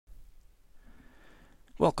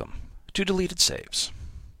Welcome to Deleted Saves.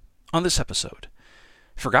 On this episode,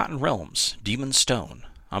 Forgotten Realms: Demon's Stone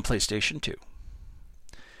on PlayStation 2.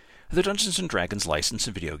 The Dungeons & Dragons license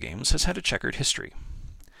in video games has had a checkered history.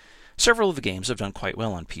 Several of the games have done quite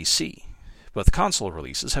well on PC, but the console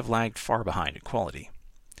releases have lagged far behind in quality.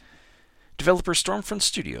 Developer Stormfront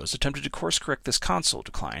Studios attempted to course-correct this console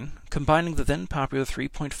decline, combining the then-popular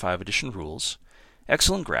 3.5 edition rules,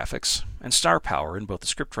 excellent graphics, and star power in both the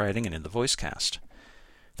script writing and in the voice cast.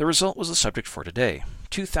 The result was the subject for today,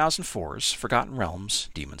 2004's Forgotten Realms: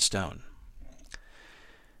 Demon's Stone.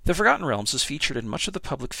 The Forgotten Realms is featured in much of the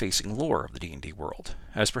public-facing lore of the D&D world,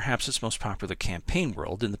 as perhaps its most popular campaign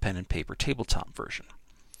world in the pen-and-paper tabletop version.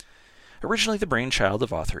 Originally the brainchild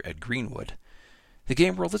of author Ed Greenwood, the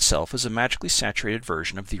game world itself is a magically saturated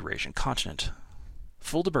version of the Eurasian continent,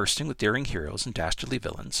 full to bursting with daring heroes and dastardly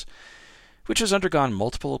villains, which has undergone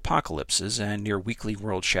multiple apocalypses and near-weekly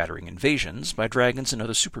world-shattering invasions by dragons and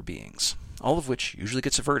other super beings, all of which usually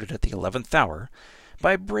gets averted at the 11th hour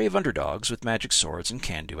by brave underdogs with magic swords and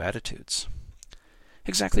can-do attitudes.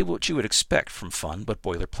 Exactly what you would expect from fun but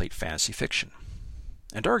boilerplate fantasy fiction.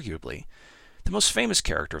 And arguably, the most famous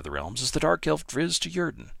character of the realms is the dark elf Drizzt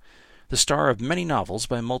Do'Urden, the star of many novels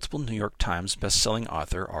by multiple New York Times best-selling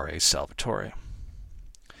author R.A. Salvatore.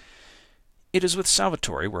 It is with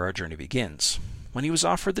Salvatore where our journey begins, when he was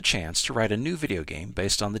offered the chance to write a new video game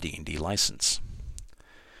based on the D&D license.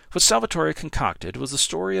 What Salvatore concocted was the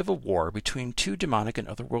story of a war between two demonic and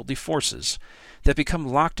otherworldly forces that become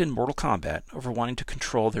locked in mortal combat over wanting to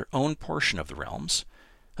control their own portion of the realms,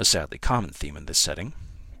 a sadly common theme in this setting,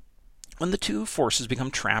 when the two forces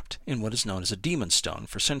become trapped in what is known as a Demon's Stone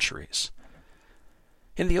for centuries.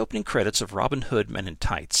 In the opening credits of Robin Hood Men in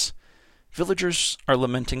Tights, villagers are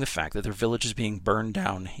lamenting the fact that their village is being burned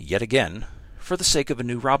down yet again for the sake of a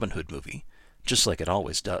new Robin Hood movie, just like it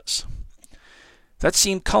always does. That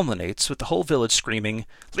scene culminates with the whole village screaming,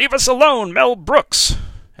 "Leave us alone, Mel Brooks!"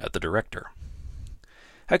 at the director.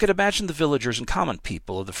 I could imagine the villagers and common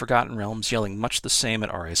people of the Forgotten Realms yelling much the same at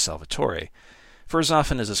R.A. Salvatore, for as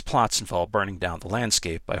often as his plots involve burning down the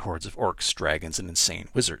landscape by hordes of orcs, dragons, and insane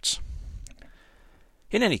wizards.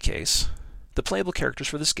 In any case, the playable characters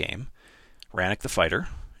for this game, Rannoch the Fighter,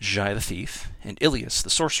 Jai the Thief, and Ilias the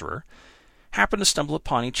Sorcerer, happen to stumble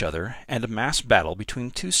upon each other and a mass battle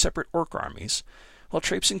between two separate orc armies while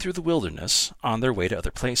traipsing through the wilderness on their way to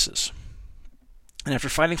other places. And after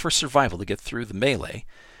fighting for survival to get through the melee,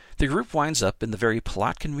 the group winds up in the very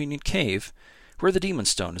plot-convenient cave where the Demon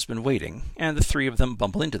Stone has been waiting, and the three of them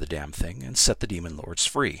bumble into the damn thing and set the Demon Lords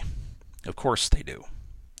free. Of course they do.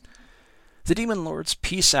 The Demon Lords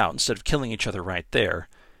peace out instead of killing each other right there,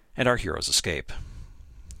 and our heroes escape.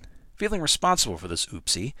 Feeling responsible for this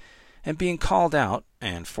oopsie, and being called out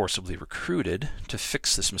and forcibly recruited to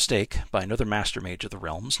fix this mistake by another master mage of the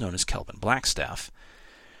realms known as Kelvin Blackstaff,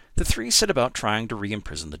 the three set about trying to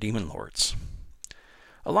re-imprison the Demon Lords.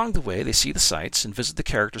 Along the way, they see the sights and visit the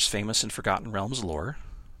characters famous in Forgotten Realms lore,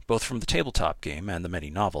 both from the tabletop game and the many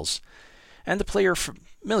novels, and the player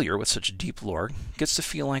familiar with such deep lore gets to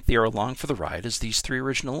feel like they are along for the ride as these three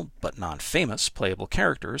original, but non-famous, playable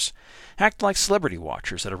characters act like celebrity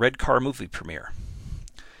watchers at a red car movie premiere.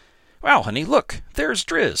 "Wow, honey, look, there's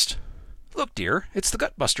Drizzt. Look, dear, it's the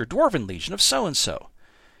Gutbuster Dwarven Legion of so-and-so.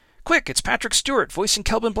 Quick, it's Patrick Stewart voicing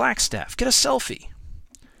Kelvin Blackstaff. Get a selfie."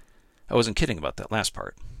 I wasn't kidding about that last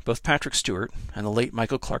part. Both Patrick Stewart and the late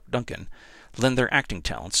Michael Clark Duncan lend their acting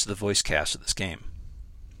talents to the voice cast of this game.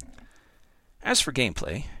 As for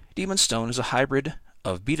gameplay, Demon's Stone is a hybrid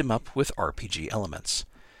of beat-em-up with RPG elements.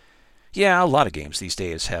 Yeah, a lot of games these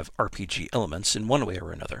days have RPG elements in one way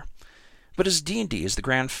or another, but as D&D is the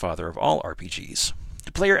grandfather of all RPGs,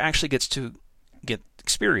 the player actually gets to get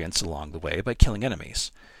experience along the way by killing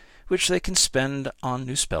enemies, which they can spend on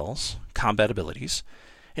new spells, combat abilities,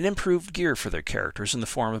 and improved gear for their characters in the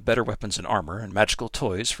form of better weapons and armor and magical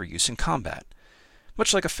toys for use in combat,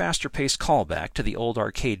 much like a faster-paced callback to the old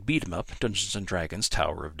arcade beat-em-up Dungeons & Dragons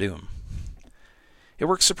Tower of Doom. It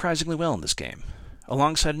works surprisingly well in this game,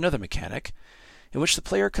 alongside another mechanic in which the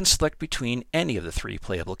player can select between any of the three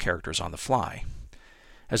playable characters on the fly,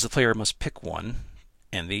 as the player must pick one,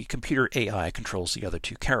 and the computer AI controls the other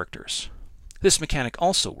two characters. This mechanic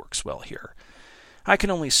also works well here. I can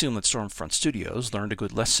only assume that Stormfront Studios learned a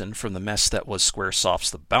good lesson from the mess that was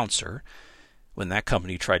Squaresoft's The Bouncer, when that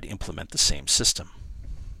company tried to implement the same system.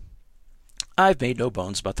 I've made no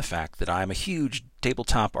bones about the fact that I'm a huge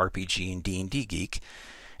tabletop RPG and D&D geek,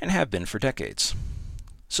 and have been for decades.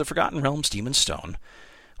 So Forgotten Realms: Demon's Stone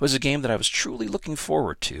was a game that I was truly looking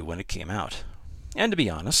forward to when it came out. And to be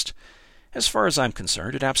honest, as far as I'm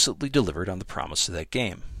concerned, it absolutely delivered on the promise of that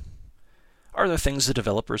game. Are there things the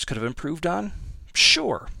developers could have improved on?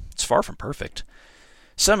 Sure, it's far from perfect.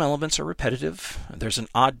 Some elements are repetitive, there's an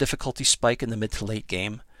odd difficulty spike in the mid to late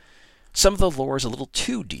game. Some of the lore is a little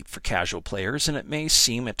too deep for casual players, and it may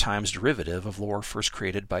seem at times derivative of lore first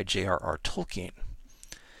created by J.R.R. Tolkien.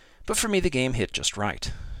 But for me, the game hit just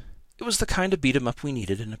right. It was the kind of beat-em-up we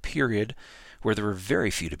needed in a period where there were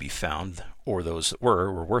very few to be found, or those that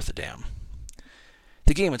were worth a damn.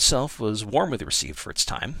 The game itself was warmly received for its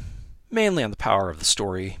time, mainly on the power of the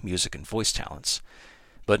story, music, and voice talents,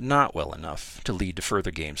 but not well enough to lead to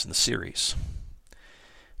further games in the series.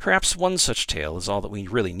 Perhaps one such tale is all that we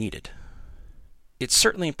really needed. It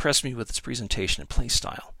certainly impressed me with its presentation and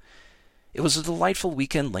playstyle. It was a delightful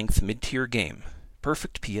weekend-length mid-tier game,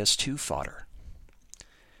 perfect PS2 fodder.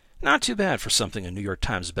 Not too bad for something a New York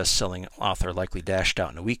Times best-selling author likely dashed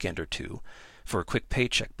out in a weekend or two for a quick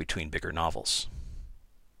paycheck between bigger novels.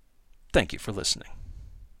 Thank you for listening.